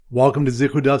Welcome to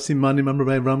Zichud Daf Simanim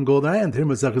Amar Ram Goldar and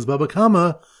Masachas Bava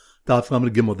Kamma, Daf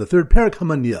Lamed Gimel, the third parak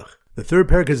Hamaniach. The third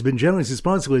parak has been generously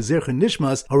sponsored by Zerch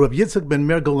Nishmas Harav Yitzchak ben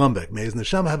Mer Golambek. May his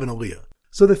neshama have an aliyah.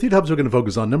 So the three topics we're going to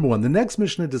focus on. Number one, the next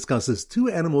Mishnah discusses two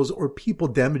animals or people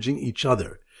damaging each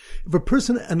other. If a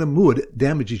person and a muad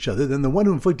damage each other, then the one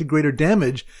who inflicted greater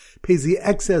damage pays the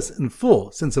excess in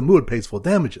full, since a muad pays full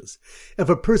damages. If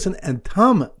a person and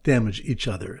tam damage each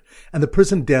other, and the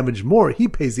person damaged more, he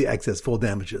pays the excess full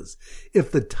damages.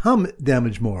 If the tam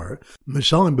damage more,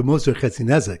 mishalim b'moser chetzi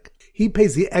nezek, he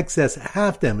pays the excess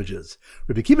half damages.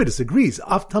 Rabbi Kiva disagrees.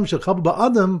 Af tam shechabel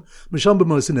ba'adam mishalim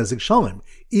b'moser nezek shalim.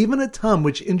 Even a tam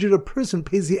which injured a person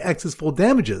pays the excess full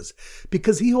damages,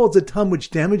 because he holds a tam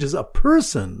which damages a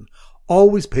person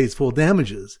always pays full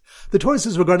damages. The Torah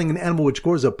says regarding an animal which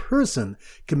gores a person,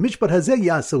 Kemishpat hazeh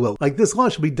yasalel, like this law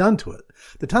should be done to it.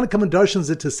 The Tanna Kamma darshans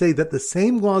it to say that the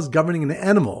same laws governing an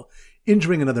animal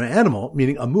injuring another animal,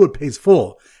 meaning a muad pays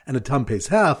full and a tam pays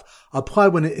half, apply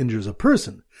when it injures a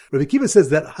person. Rabbi Kiva says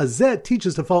that hazeh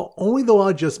teaches to follow only the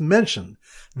law just mentioned,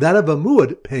 that of a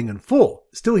muad paying in full.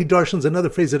 Still, he darshans another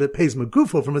phrase that it pays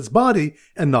magufo from its body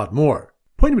and not more.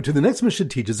 Pointing to the next Mishnah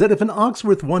teaches that if an ox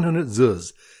worth 100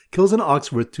 zuz kills an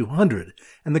ox worth 200,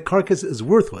 and the carcass is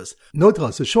worthless, no tell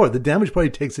us ashore, the damaged party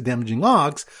takes the damaging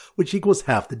ox, which equals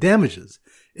half the damages.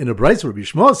 In a brayso, Rabbi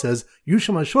Shmuel says,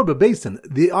 Yusham ashor b'beis,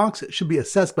 the ox should be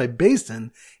assessed by beis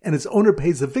din, and its owner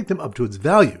pays the victim up to its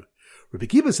value. Rabbi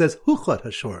Kiva says, Huchlat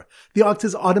hashor, the ox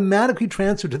is automatically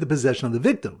transferred to the possession of the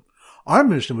victim. Our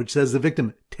Mishnah, which says the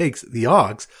victim takes the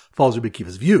ox, follows Rabbi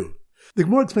Kiva's view. The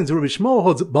Gemara explains that Rabbi Shmuel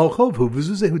holds Balchovhu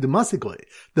v'zuzehu demasikle.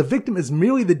 The victim is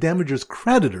merely the damager's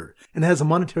creditor and has a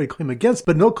monetary claim against,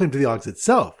 but no claim to the ox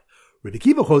itself. Rabbi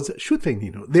Kiva holds shutfei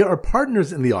ninu. They are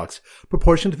partners in the ox,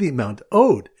 proportioned to the amount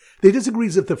owed. They disagree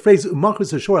if the phrase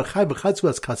umachus hashor achai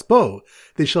v'chatzuas kaspo,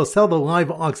 they shall sell the live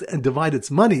ox and divide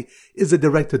its money, is a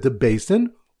directed to beis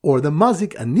din or the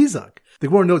mazik and nizak. The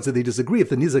Gemara notes that they disagree if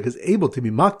the nizak is able to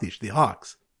be makdish, the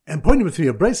ox. And point number 3,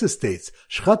 a brayso states,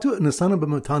 Shchatu nasana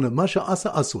b'matana masha asa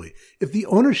asui. If the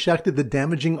owner shechted the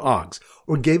damaging ox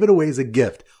or gave it away as a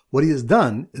gift, what he has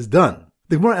done is done.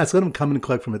 The Gemara asks, let him come and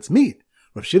collect from its meat.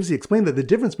 Rav Shivzi explained that the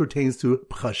difference pertains to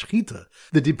pchashchita,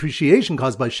 the depreciation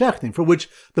caused by shechting, for which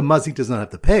the mazik does not have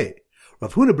to pay.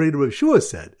 Rav Huna Breda Rav Shua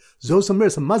said,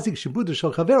 Zosamer mazik shibuta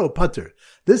shel chavero pater.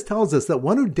 This tells us that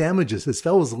one who damages his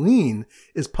fellow's lien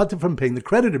is pater from paying the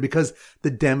creditor because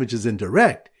the damage is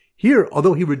indirect. Here,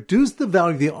 although he reduced the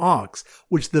value of the ox,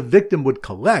 which the victim would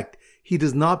collect, he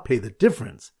does not pay the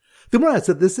difference. The Gemara asks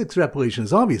that this extrapolation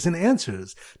is obvious and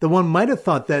answers that one might have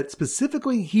thought that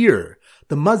specifically here,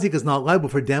 the mazik is not liable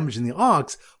for damaging the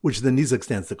ox, which the nizak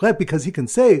stands to collect, because he can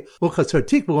say,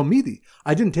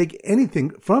 I didn't take anything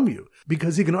from you,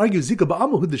 because he can argue, Zika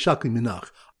ba'amahu d'shakli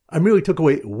minach. I merely took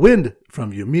away wind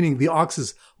from you, meaning the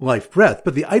ox's life breath,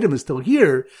 but the item is still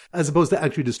here, as opposed to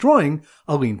actually destroying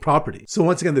a lien property. So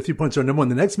once again, the 3 points are: number 1,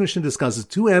 the next Mishnah discusses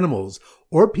two animals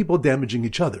or people damaging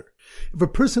each other. If a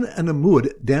person and a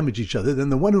muad damage each other, then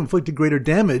the one who inflicted greater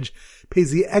damage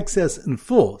pays the excess in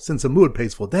full, since a muad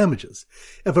pays full damages.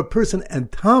 If a person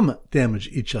and tam damage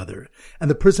each other, and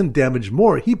the person damaged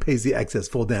more, he pays the excess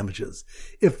full damages.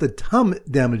 If the tam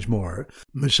damage more,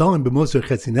 mishalim b'moser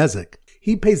chetzi nezek,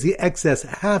 he pays the excess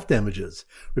half damages.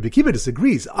 Rabbi Kiva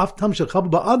disagrees. Af tam shechabel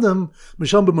ba'adam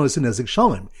mishalim b'moser nezek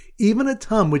shalim. Even a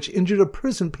tam which injured a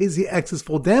person pays the excess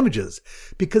full damages,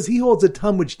 because he holds a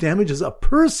tam which damages a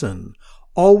person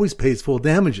always pays full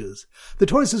damages. The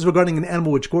Torah says regarding an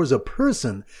animal which gores a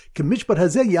person, Kemishpat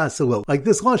hazeh yasalel, like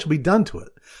this law should be done to it.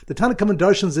 The Tanna Kamma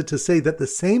darshans it to say that the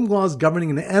same laws governing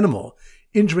an animal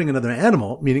injuring another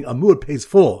animal, meaning a muad pays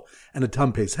full and a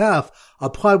tam pays half,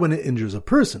 apply when it injures a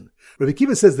person. Rabbi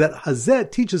Kiva says that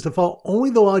hazeh teaches to follow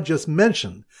only the law just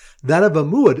mentioned, that of a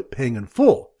muad paying in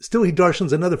full. Still, he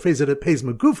darshans another phrase that it pays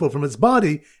magufo from its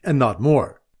body and not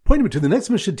more. Pointing to the next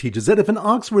Mishnah teaches that if an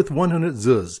ox worth 100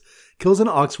 zuz kills an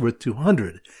ox worth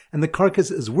 200, and the carcass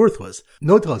is worthless,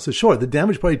 no tell us ashore, the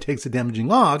damaged party takes the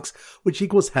damaging ox, which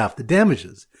equals half the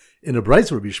damages. In a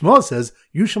brayso, Rabbi Shmuel says,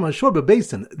 Yusham ashor b'beis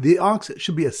din, the ox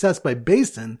should be assessed by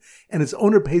beis din, and its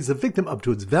owner pays the victim up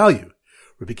to its value.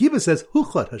 Rabbi Kiva says,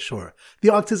 Huchlat hashor,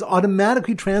 the ox is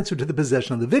automatically transferred to the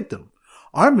possession of the victim.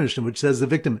 Our Mishnah, which says the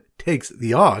victim takes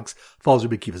the ox, follows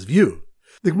Rabbi Kiva's view.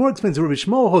 The Gemara explains that Rabbi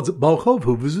Shmuel holds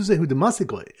Balchovhu v'zuzehu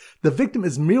demasikle. The victim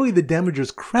is merely the damager's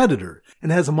creditor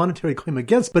and has a monetary claim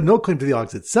against, but no claim to the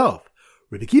ox itself.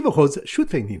 Rabbi Kiva holds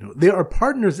shutfei ninu. They are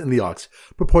partners in the ox,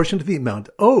 proportioned to the amount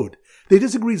owed. They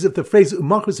disagree if the phrase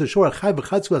umachus hashor achai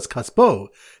v'chatzuas kaspo,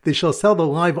 they shall sell the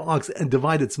live ox and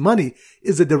divide its money,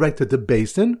 is a directed to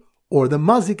beis din or the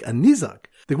mazik and nizak.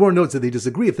 The Gemara notes that they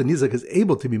disagree if the nizak is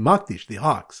able to be makdish, the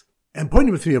ox. And point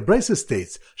number 3, a brisa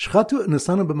states, Shchatu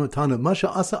nasana b'matana masha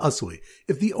asa asui.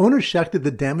 If the owner shechted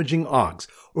the damaging ox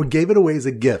or gave it away as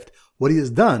a gift, what he has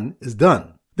done is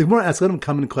done. The Gemara asks, let him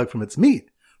come and collect from its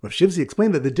meat. Rav Shivsi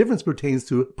explained that the difference pertains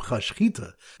to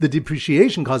pchashchita, the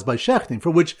depreciation caused by shechting,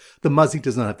 for which the mazik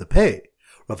does not have to pay.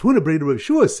 Rav Huna Breda Rav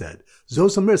Shua said,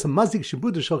 Zos Omer mazik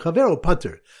shibuta shel chavero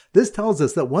pater. This tells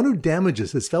us that one who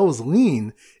damages his fellow's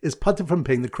lien is pater from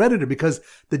paying the creditor because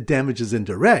the damage is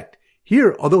indirect.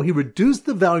 Here, although he reduced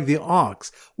the value of the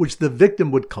ox, which the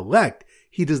victim would collect,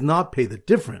 he does not pay the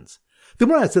difference. The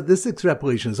Gemara asks that this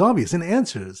extrapolation is obvious and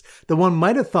answers that one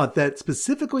might have thought that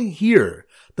specifically here,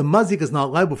 the mazik is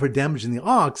not liable for damaging the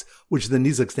ox, which the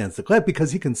nizak stands to collect,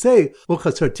 because he can say,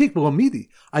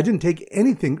 I didn't take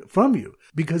anything from you,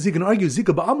 because he can argue,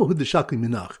 Zika ba'amahu d'shakli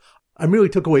minach. I merely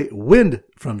took away wind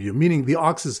from you, meaning the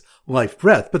ox's life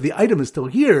breath, but the item is still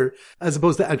here, as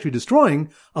opposed to actually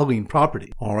destroying a lien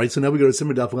property. Alright, so now we go to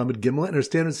Simmer Daf Lamed Gimel, and our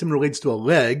standard simmer relates to a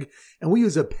leg, and we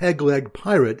use a peg leg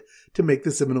pirate to make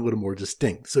the simmer a little more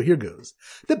distinct. So here goes.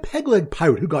 The peg leg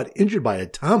pirate who got injured by a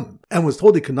tum, and was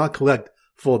told he could not collect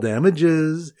full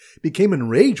damages, became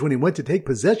enraged when he went to take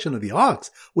possession of the ox,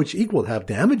 which equaled half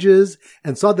damages,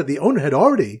 and saw that the owner had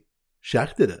already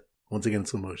shechted it. Once again,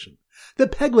 slow motion. The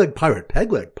peg-leg pirate,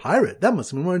 that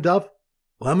must be more in Daf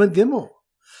Lamed Gimel.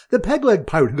 The peg-leg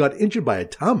pirate who got injured by a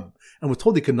tum and was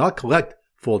told he could not collect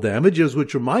full damages,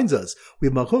 which reminds us, we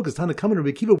have Malchokas Tana Kamma and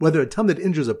Rabbi Akiva whether a tum that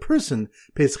injures a person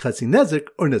pays chetzi nezik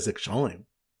or nezik shalim.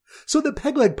 So the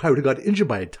peg-leg pirate who got injured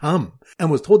by a tum and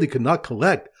was told he could not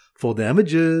collect full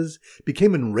damages,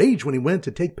 became enraged when he went to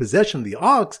take possession of the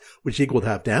ox, which equaled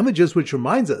half damages, which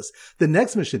reminds us, the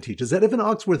next Mishnah teaches that if an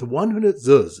ox worth 100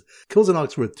 zuz kills an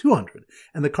ox worth 200,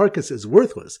 and the carcass is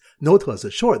worthless, no tlas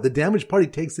is short, the damaged party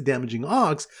takes the damaging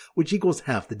ox, which equals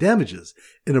half the damages.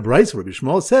 In a brisa, Rabbi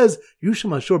Shmuel says,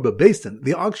 Yusham Ashor b'Beis,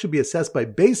 the ox should be assessed by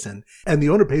Beis, and the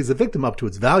owner pays the victim up to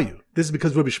its value. This is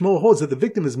because Rabbi Shmuel holds that the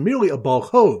victim is merely a Baal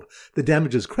Chov, the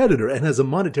damage's creditor, and has a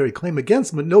monetary claim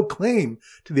against him, but no claim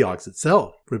to the ox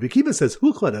itself. Rabbi Akiva says,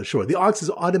 Huchlad Ashor, the ox is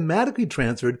automatically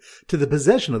transferred to the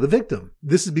possession of the victim.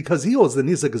 This is because he holds the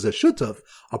Nizak as a shutuf,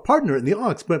 a partner in the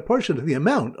ox, but portion of the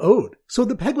amount owed. So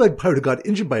the peg-leg pirate who got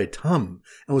injured by a tum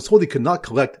and was told he could not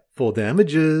collect full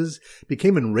damages,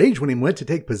 became enraged when he went to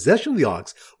take possession of the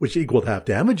ox, which equaled half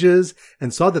damages,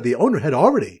 and saw that the owner had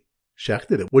already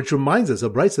shechted it, which reminds us, a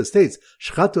brisa states,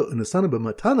 Shchatu unasana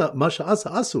b'matana masha asa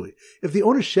asui. If the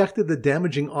owner shechted the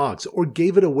damaging ox or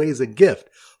gave it away as a gift,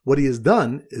 what he has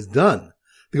done is done.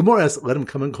 The Gemara asks, let him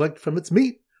come and collect from its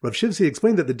meat. Rav Shivsi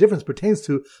explained that the difference pertains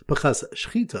to pachas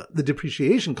shchita, the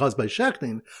depreciation caused by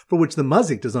shechting, for which the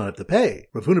mazik does not have to pay.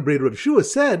 Rav Huna Breda Rav Shua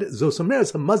said, Zos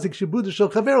omeres hamazik shibuda shel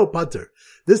chavero pater.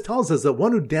 This tells us that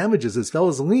one who damages his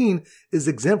fellow's lien is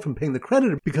exempt from paying the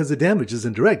creditor because the damage is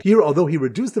indirect. Here, although he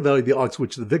reduced the value of the ox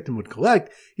which the victim would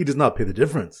collect, he does not pay the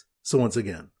difference. So once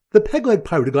again, the peg-leg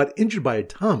pirate who got injured by a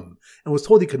tum and was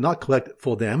told he could not collect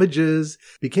full damages,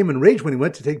 became enraged when he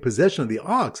went to take possession of the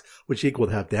ox, which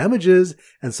equaled half damages,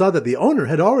 and saw that the owner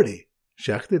had already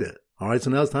shechted it. Alright, so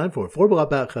now it's time for 4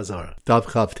 B'La'Bat Chazara. Dav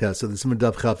Chav Tes. So the Simon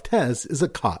Dav Chav Tes is a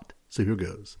cot. So here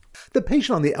goes. The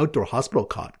patient on the outdoor hospital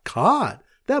cot.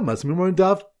 That must be more in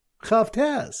Dav Chav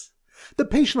Tes. The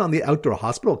patient on the outdoor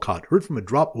hospital cot heard from a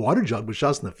dropped water jug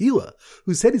b'shas nafila,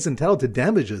 who said he's entitled to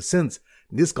damages since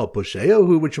Niskal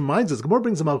Posheyahu, which reminds us, Gemara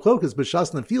brings a malchokas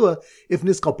b'shas nafila if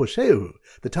Niskal Posheyahu.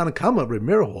 The Tana Kamma Reb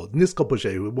Meir holds Niskal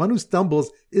Posheyahu, one who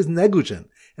stumbles is negligent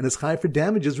and is high for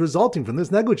damages resulting from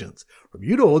this negligence. Reb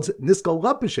Yudah holds Niskal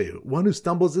La Posheyahu, one who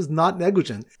stumbles is not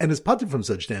negligent and is puted from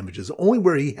such damages only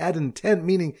where he had intent,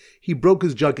 meaning he broke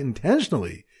his jug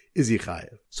intentionally, is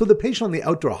Yichayev. So the patient on the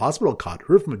outdoor hospital cot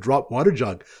heard from a dropped water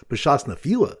jug b'shas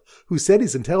nafila, who said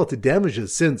he's entitled to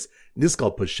damages since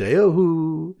Niskal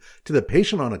Posheyahu. To the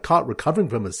patient on a cot recovering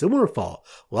from a similar fall,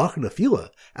 lach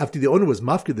nafila, after the owner was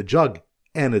mafkir the jug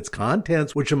and its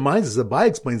contents, which reminds us, Abai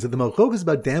explains that the malchokas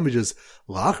about damages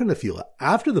lach nafila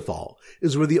after the fall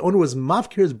is where the owner was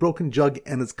mafkir his broken jug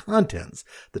and its contents.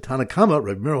 The Tana Kamma,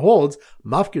 Reb Meir holds,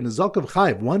 mafkir nezakav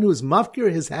chayiv, one who is mafkir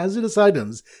his hazardous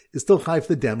items is still chayiv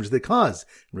for the damage they cause.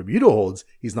 And Reb Yudah holds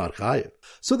he's not chayiv.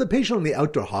 So the patient on the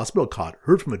outdoor hospital cot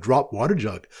heard from a dropped water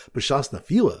jug b'shas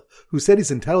nafila, who said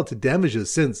he's entitled to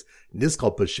damages since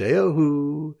Niskal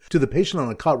Posheyahu. To the patient on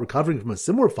a cot recovering from a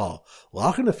similar fall,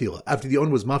 lach nafila, after the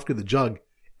owner was mafkir the jug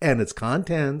and its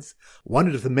contents,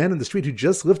 wondered if the man in the street who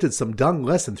just lifted some dung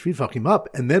less than 3 fachim up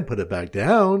and then put it back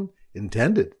down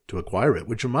intended to acquire it,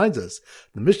 which reminds us,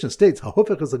 the Mishnah states,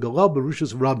 Hahofech is a galal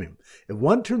berushus rabim. If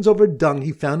one turns over dung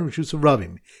he found in Rishus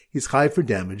Rabim, he's chayav for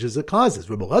damages it causes.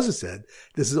 Rabbi Elazar said,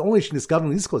 this is only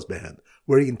sheniskaven liskos behen,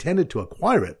 where he intended to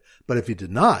acquire it, but if he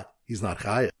did not, he's not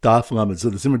chayav. Daf Lamed. So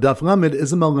the Simmer Daf Lamed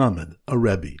is a Melamed, a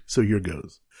Rebbe. So here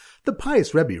goes. The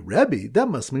pious Rebbe, that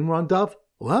must mean we're on Daf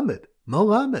Lamed,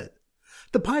 Melamed.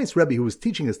 The pious Rebbe who was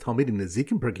teaching his Talmidim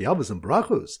Nezikim, Perkei Avos, and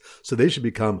Brachos, so they should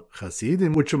become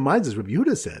Chasidim, which reminds us, Rabbi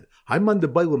Yehuda said, Haiman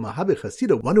debayla mahabe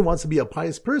Chasida, one who wants to be a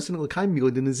pious person, L'kaim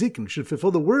Milei de Nezikim, should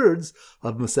fulfill the words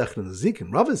of Masechet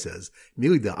Nezikim. Rava says,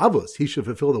 Milei de Avos, he should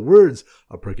fulfill the words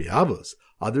of Perkei Avos.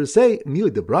 Others say,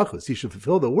 Milei de Brachos, he should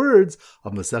fulfill the words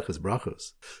of Maseches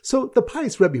Brachos. So the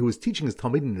pious Rebbe who was teaching his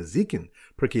Talmidim Nezikim,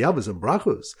 Perkei Avos, and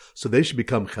Brachos, so they should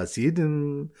become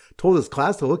Chasidim, told his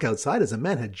class to look outside as a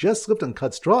man had just slipped on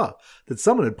cut straw that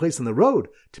someone had placed on the road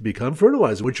to become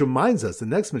fertilizer, which reminds us, the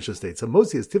next Mishnah states,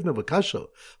 Hamosi is tivna v'kasho,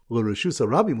 l'reshus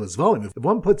harabim l'zvalim. If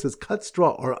one puts his cut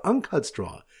straw or uncut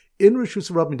straw in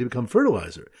reshus harabim to become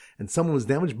fertilizer, and someone was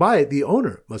damaged by it, the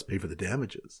owner must pay for the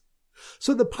damages.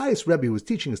 So the pious Rebbe was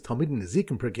teaching his Talmidim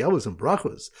Nezikim, Perkei Avos, and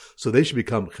Brachos, so they should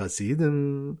become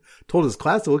Chasidim, told his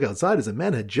class to look outside as a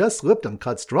man had just slipped on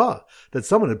cut straw that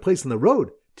someone had placed on the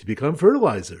road to become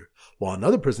fertilizer, while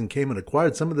another person came and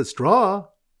acquired some of the straw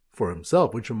for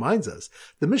himself, which reminds us,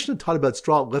 the Mishnah taught about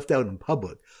straw left out in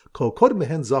public. Kol kodem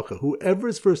behen zacha, whoever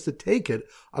is first to take it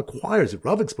acquires it.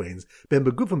 Rav explains, ben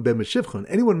begufan ben meshivchan,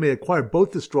 anyone may acquire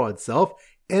both the straw itself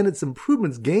and its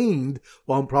improvements gained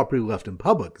while improperly left in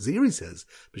public. Ziri says,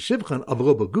 b'shivchan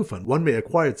avlo begufan, one may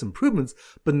acquire its improvements,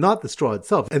 but not the straw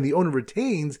itself, and the owner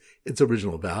retains its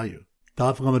original value.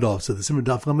 Daf Lamed. So the Simmer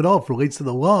Daf Lamed relates to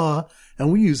the law, and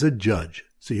we use a judge.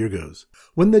 So here goes.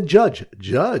 When the judge,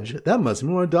 that must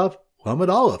mean we're on Daf Lamed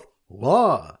Aleph,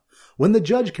 law. When the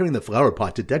judge carrying the flower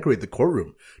pot to decorate the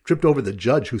courtroom tripped over the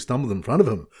judge who stumbled in front of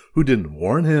him, who didn't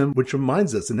warn him, which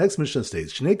reminds us, the next Mishnah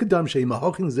states,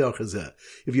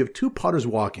 if you have two potters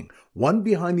walking, one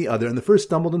behind the other, and the first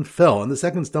stumbled and fell, and the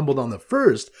second stumbled on the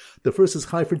first is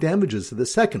high for damages to the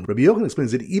second. Rabbi Yochanan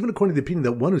explains that even according to the opinion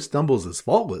that one who stumbles is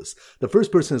faultless, the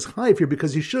first person is high here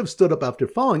because he should have stood up after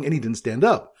falling and he didn't stand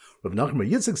up. Rav Nachman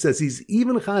Yitzchak says he's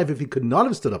even chayiv if he could not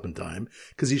have stood up in time,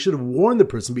 because he should have warned the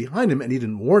person behind him and he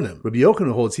didn't warn him. Rabbi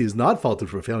Yochanan holds he is not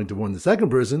faulted for failing to warn the second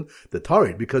person, the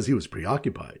tarid, because he was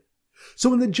preoccupied.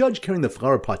 So when the judge carrying the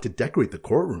flower pot to decorate the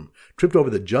courtroom tripped over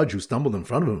the judge who stumbled in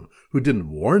front of him, who didn't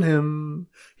warn him,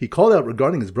 he called out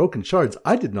regarding his broken shards,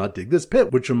 I did not dig this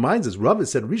pit, which reminds us, Rav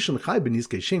said, Rishon Chai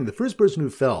Beniske Sheni, the first person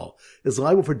who fell is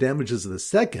liable for damages of the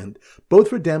second, both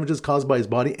for damages caused by his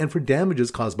body and for damages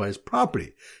caused by his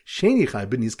property. Sheni Chai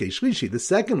Beniske Shlishi, the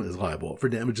second is liable for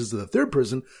damages of the third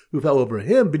person who fell over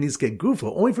him, Beniske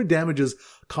Gufa, only for damages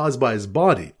caused by his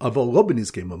body, Avolo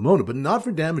Beniske Mamona, but not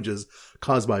for damages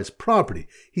caused by his property.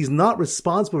 He's not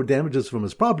responsible for damages from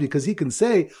his property because he can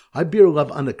say, I bear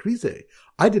love anakrise.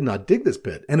 I did not dig this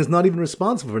pit, and is not even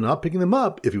responsible for not picking them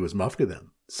up if he was mafka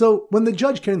them. So when the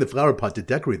judge carrying the flower pot to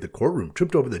decorate the courtroom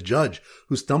tripped over the judge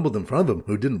who stumbled in front of him,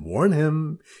 who didn't warn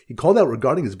him, he called out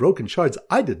regarding his broken shards,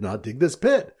 I did not dig this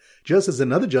pit. Just as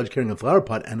another judge carrying a flower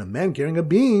pot and a man carrying a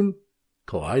beam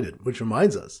collided, which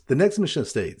reminds us, the next Mishnah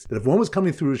states that if one was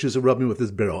coming through Rishus Harabim with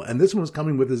his barrel, and this one was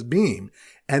coming with his beam,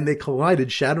 and they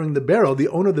collided, shattering the barrel, the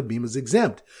owner of the beam is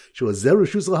exempt. Because this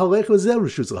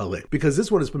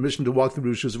one has permission to walk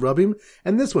through Rishus Harabim,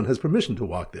 and this one has permission to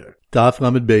walk there. Daf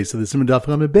Lamed Beis. So the Simon Daf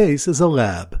Lamed Beis is a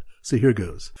lab. So here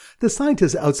goes. The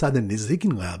scientists outside the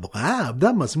Nizikin lab,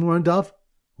 that must be more on Daf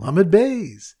Lamed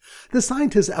Beis. The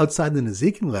scientists outside the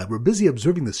Nezikin lab were busy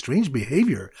observing the strange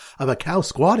behavior of a cow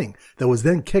squatting that was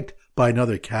then kicked by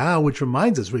another cow, which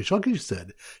reminds us, Reish Lakish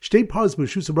said,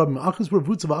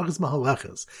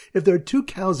 if there are two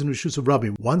cows in Rishus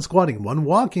Harabim, one squatting and one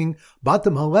walking,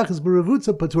 batam halechas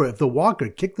b'revutza patur. If the walker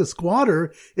kicked the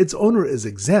squatter, its owner is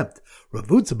exempt.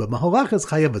 Revutza b'mahalachas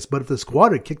chayevas. But if the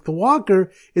squatter kicked the walker,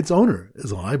 its owner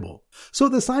is liable. So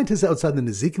the scientists outside the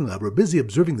Nezikin lab were busy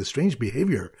observing the strange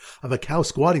behavior of a cow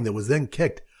squatting that was then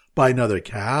kicked by another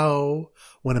cow,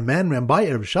 when a man ran by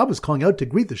Erev Shabbos calling out to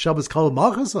greet the Shabbos Kal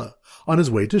Malchasa on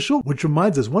his way to Shul, which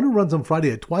reminds us one who runs on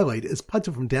Friday at twilight is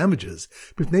putter from damages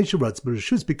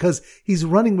because he's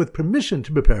running with permission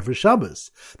to prepare for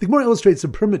Shabbos. The Gemara illustrates the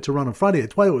permit to run on Friday at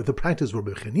twilight with the practice of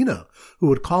Rabbi Chanina, who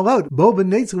would call out, Bo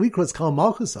v'neitz likras Kal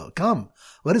Malchasa, come,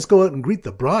 let us go out and greet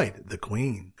the bride, the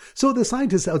queen. So the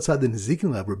scientists outside the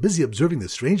Nezikin lab were busy observing the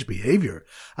strange behavior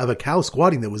of a cow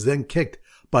squatting that was then kicked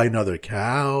by another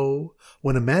cow,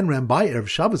 when a man ran by Erev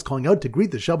Shabbos calling out to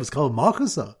greet the Shabbos Kal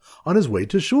Malchasa on his way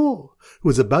to Shul, who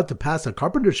was about to pass a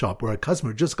carpenter shop where a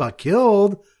customer just got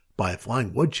killed by a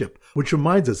flying wood chip, which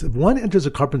reminds us, if one enters a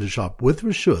carpenter shop with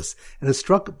reshus and is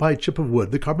struck by a chip of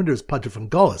wood, the carpenter is patur from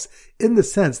galus, in the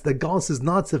sense that galus is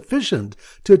not sufficient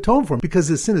to atone for him because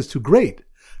his sin is too great.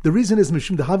 The reason is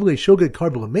mishum dehavile shogeg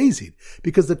karvel amazing,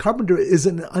 because the carpenter is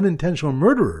an unintentional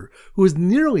murderer who is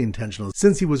nearly intentional,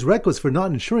 since he was reckless for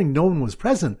not ensuring no one was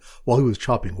present while he was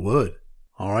chopping wood.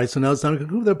 Alright, so now it's time to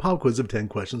conclude our pop quiz of 10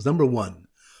 questions. Number 1.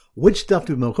 Which daf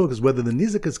do malchok is whether the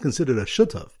nizik is considered a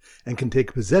shutaf and can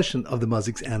take possession of the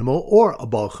mazik's animal or a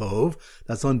bal chov?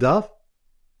 That's on daf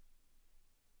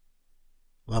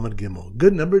Lamed Gimel.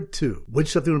 Good. Number 2.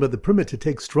 Which daf do you know about the permit to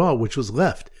take straw which was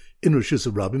left in Rishus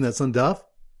Rabim? That's on daf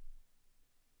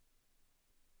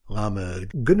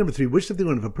Lamed. Good. Number 3. Which daf do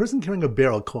you know if a person carrying a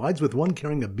barrel collides with one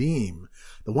carrying a beam,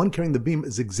 the one carrying the beam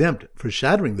is exempt for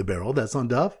shattering the barrel? That's on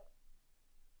daf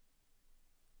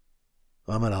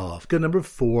Lamed Aleph. Good. Number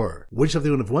 4. Which of the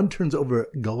one, if one turns over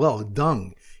galal,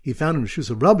 dung, he found in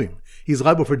Rishus Rabim, he's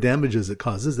liable for damages it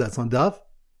causes? That's on daf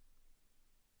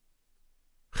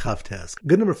Chavtes.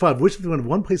 Good. Number 5. Which of the one, if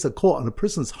one placed a coal on a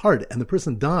person's heart and the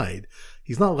person died,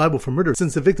 he's not liable for murder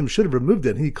since the victim should have removed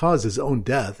it and he caused his own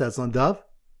death? That's on daf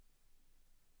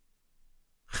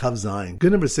Chav Zayin.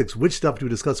 Good. Number 6. Which daf do we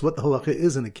discuss what the halacha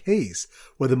is in a case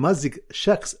where the mazik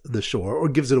sheks the shore or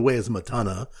gives it away as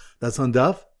matana? That's on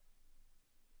daf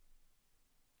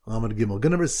Lamed Gimel.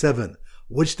 Good. Number 7.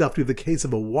 Which daf do we have the case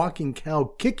of a walking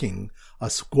cow kicking a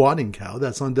squatting cow?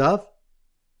 That's on daf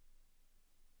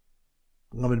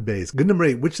Lamed Beis. Good. Number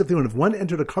 8. Which daf do we have if one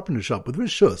entered a carpenter shop with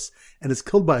rishus and is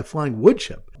killed by a flying wood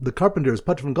chip? The carpenter is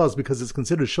patur from galus because it's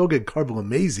considered shogeg karvel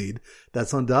amazid.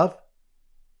 That's on daf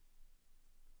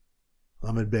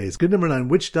Lamed Beis. Good. Number 9.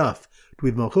 Which daf do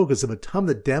we have malchokas of a tam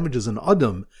that damages an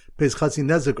adam pays chatzi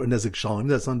nezik or nezik shalom?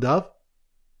 That's on daf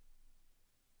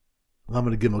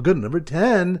Lamed Gimel. Good. Number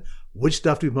 10. Which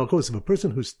daf do we have malchos if a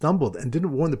person who stumbled and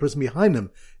didn't warn the person behind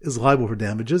him is liable for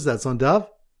damages? That's on daf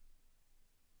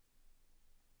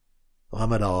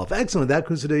Lamed Aleph. Excellent. That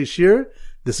concludes today's shir.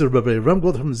 This is Rabbi Ram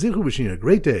Gold from Zichu wishing you a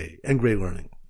great day and great learning.